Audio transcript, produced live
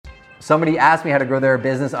Somebody asked me how to grow their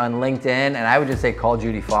business on LinkedIn, and I would just say call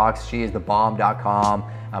Judy Fox. She is thebomb.com.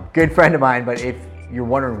 A good friend of mine, but if you're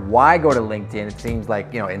wondering why go to LinkedIn, it seems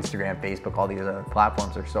like, Instagram, Facebook, all these other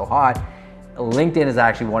platforms are so hot. LinkedIn is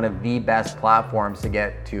actually one of the best platforms to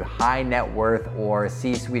get to high net worth or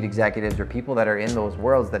C-suite executives or people that are in those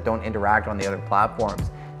worlds that don't interact on the other platforms.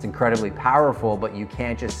 It's incredibly powerful, but you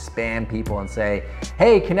can't just spam people and say,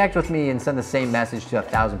 hey, connect with me, and send the same message to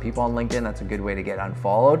 1,000 people on LinkedIn. That's a good way to get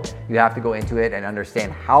unfollowed. You have to go into it and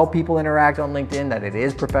understand how people interact on LinkedIn, that it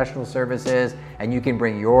is professional services, and you can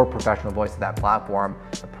bring your professional voice to that platform.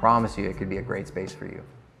 I promise you, it could be a great space for you.